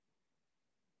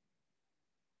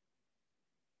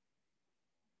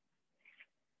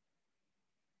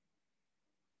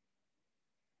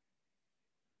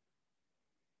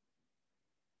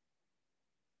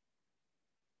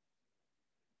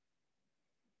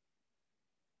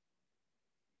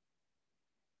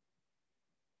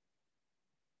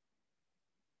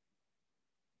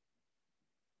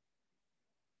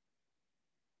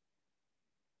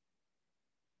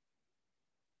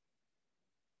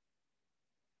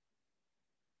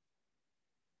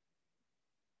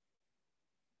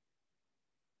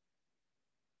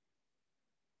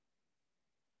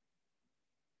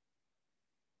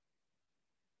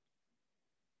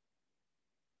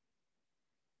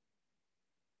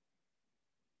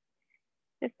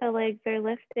 If the legs are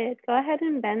lifted, go ahead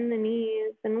and bend the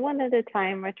knees and one at a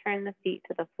time, return the feet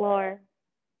to the floor.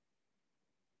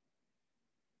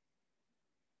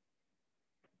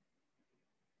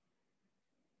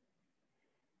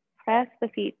 Press the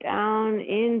feet down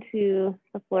into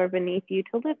the floor beneath you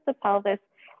to lift the pelvis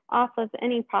off of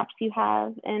any props you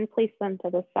have and place them to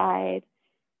the side,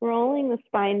 rolling the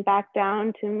spine back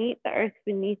down to meet the earth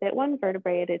beneath it, one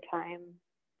vertebrae at a time.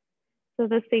 So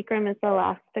the sacrum is the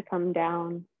last to come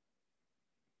down.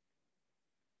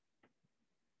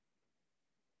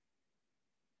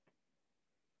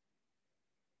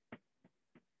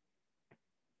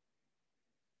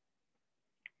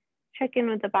 Check in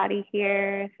with the body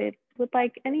here if it would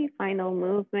like any final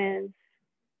movements,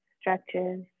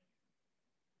 stretches.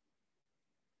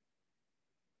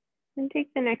 And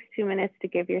take the next 2 minutes to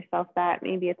give yourself that.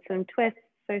 Maybe it's some twists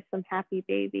or some happy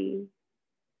baby.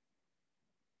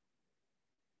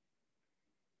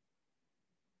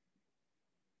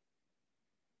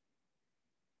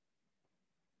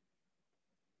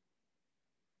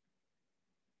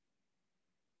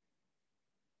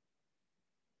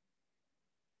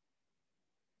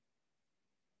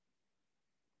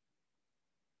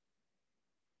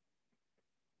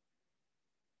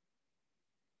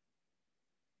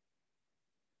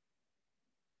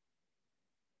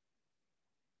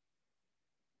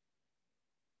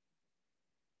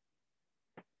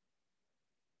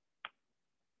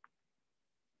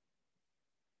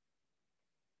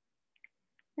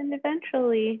 And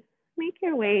eventually make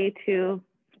your way to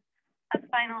a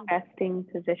final resting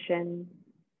position.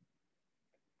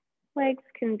 Legs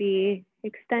can be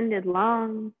extended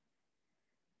long,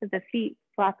 with the feet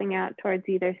flopping out towards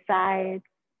either side,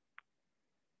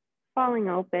 falling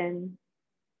open.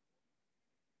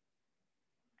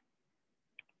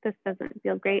 This doesn't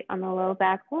feel great on the low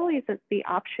back. We'll always have the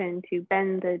option to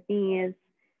bend the knees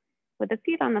with the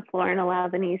feet on the floor and allow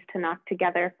the knees to knock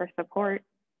together for support.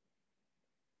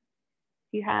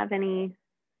 If you have any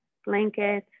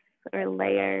blankets or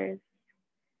layers,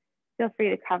 feel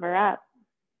free to cover up.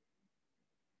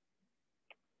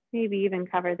 Maybe even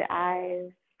cover the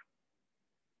eyes.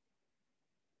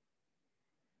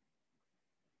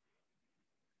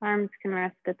 Arms can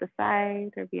rest at the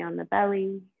side or be on the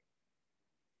belly.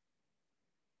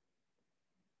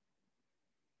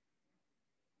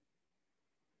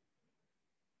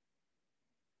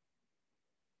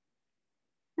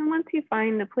 And once you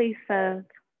find a place of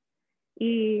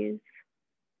ease,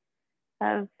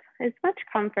 of as much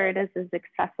comfort as is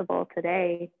accessible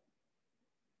today,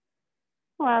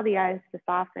 allow the eyes to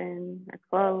soften or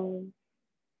close.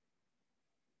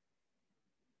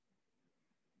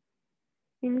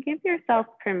 And give yourself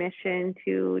permission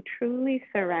to truly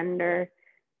surrender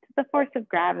to the force of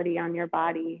gravity on your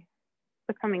body,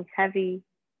 becoming heavy,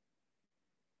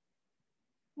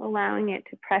 allowing it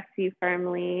to press you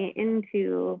firmly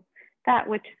into that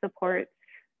which supports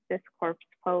this corpse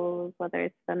pose, whether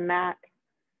it's the mat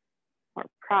or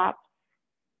props.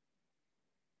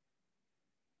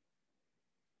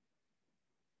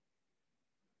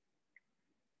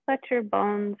 Let your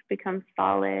bones become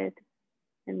solid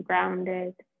and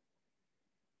grounded.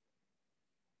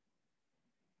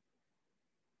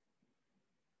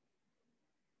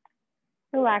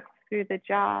 Relax through the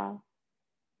jaw,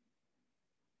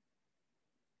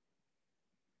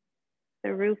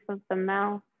 the roof of the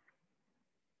mouth.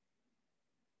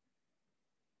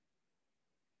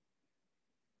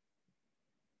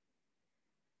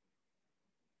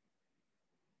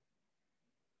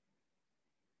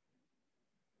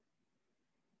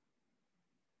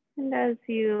 And as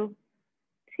you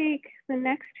take the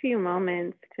next few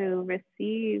moments to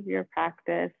receive your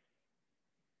practice,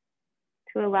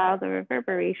 to allow the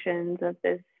reverberations of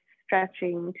this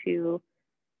stretching to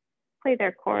play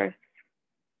their course,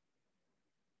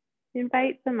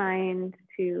 invite the mind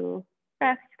to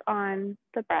rest on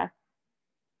the breath.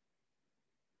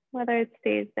 Whether it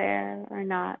stays there or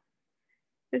not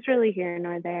is really here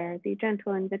nor there. The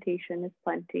gentle invitation is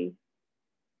plenty.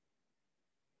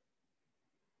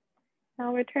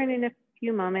 I'll return in a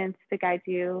few moments to guide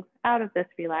you out of this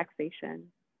relaxation.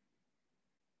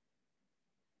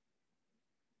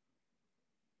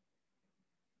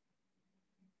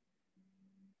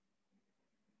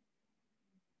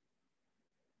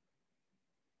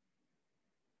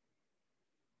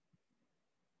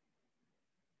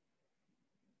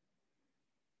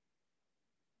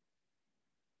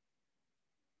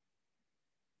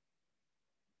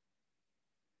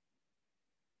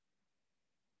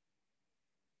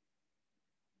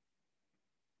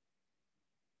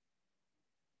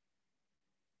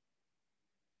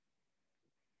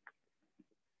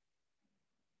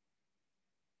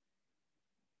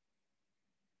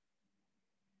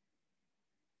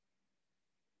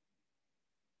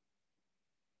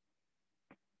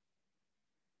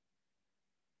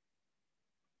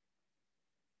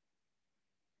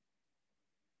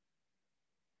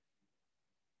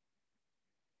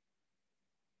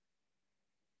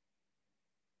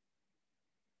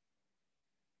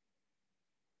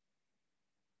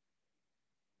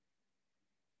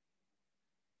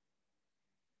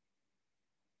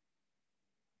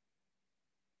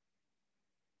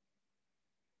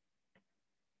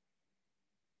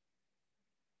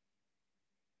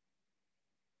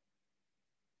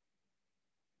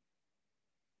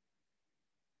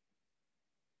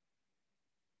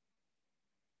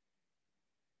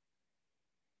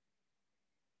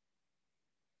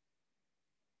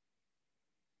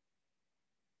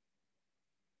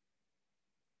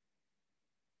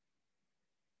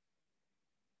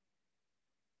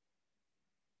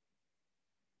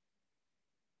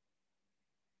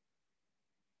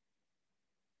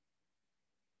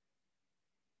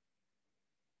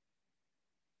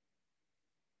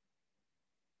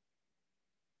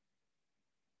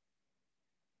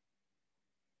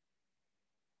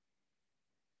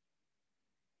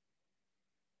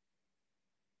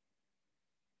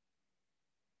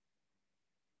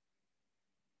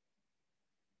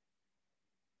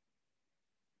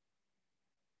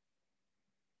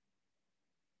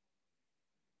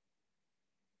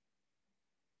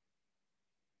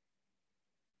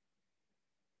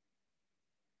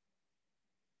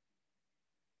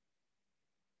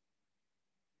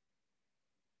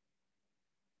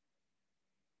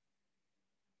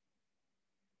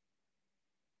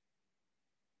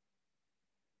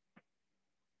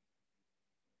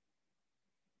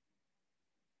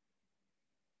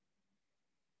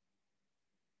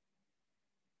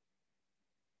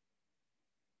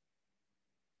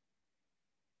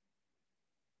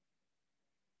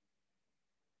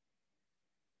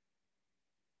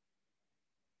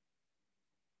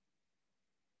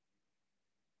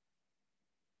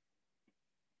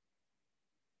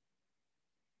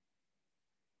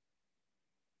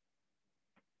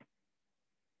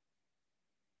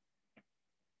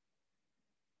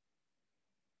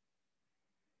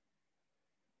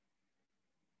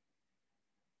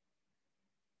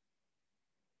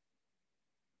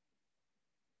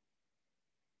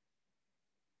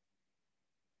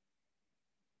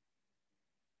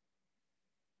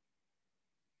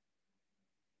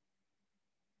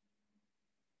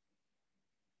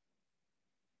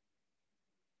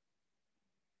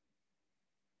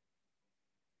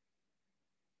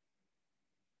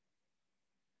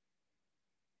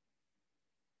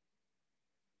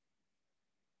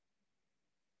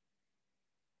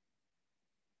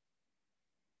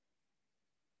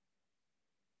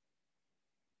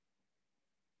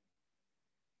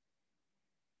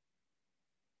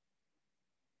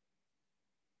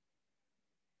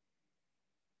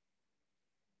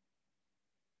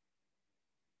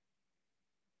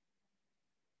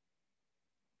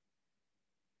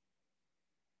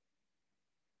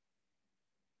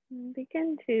 And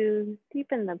begin to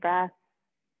deepen the breath,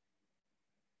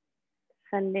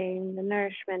 sending the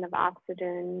nourishment of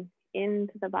oxygen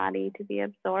into the body to be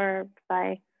absorbed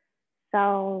by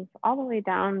cells all the way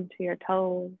down to your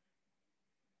toes,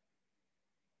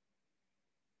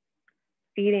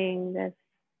 feeding this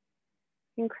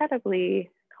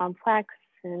incredibly complex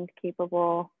and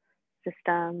capable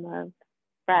system of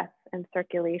breath and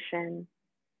circulation.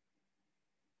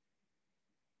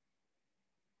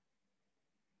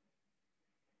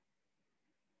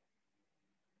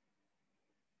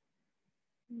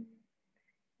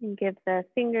 And give the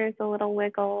fingers a little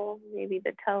wiggle, maybe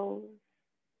the toes.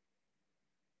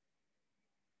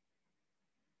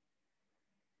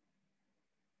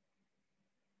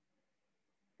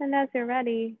 And as you're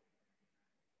ready,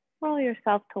 roll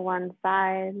yourself to one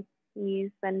side, knees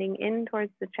bending in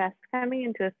towards the chest, coming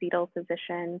into a fetal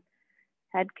position.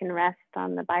 Head can rest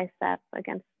on the bicep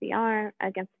against the arm,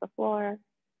 against the floor.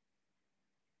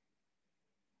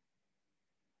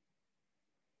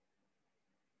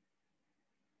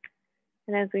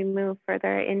 And as we move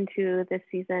further into this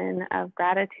season of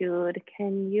gratitude,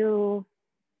 can you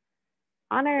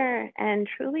honor and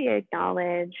truly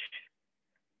acknowledge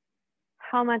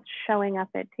how much showing up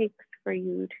it takes for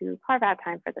you to carve out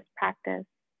time for this practice,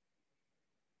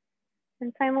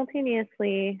 and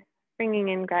simultaneously bringing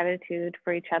in gratitude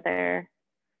for each other,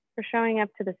 for showing up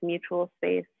to this mutual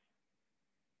space.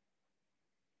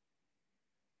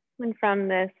 And from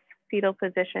this fetal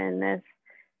position, this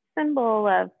symbol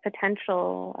of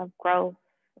potential, of growth,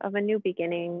 of a new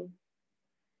beginning,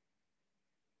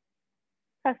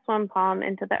 press one palm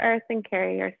into the earth and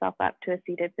carry yourself up to a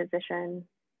seated position.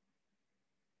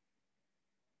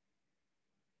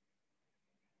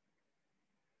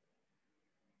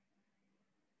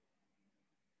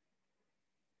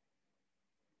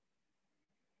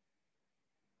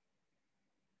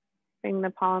 Bring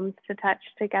the palms to touch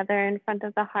together in front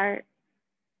of the heart.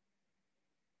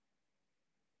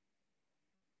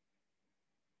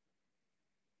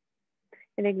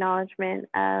 In acknowledgement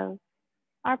of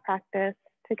our practice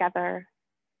together.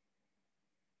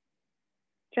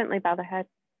 Gently bow the head.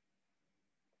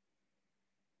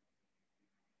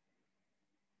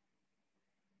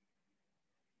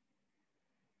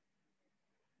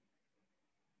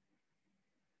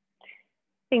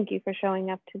 Thank you for showing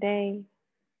up today.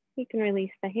 You can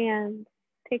release the hands,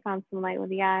 take on some light with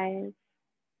the eyes,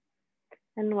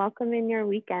 and welcome in your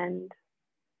weekend.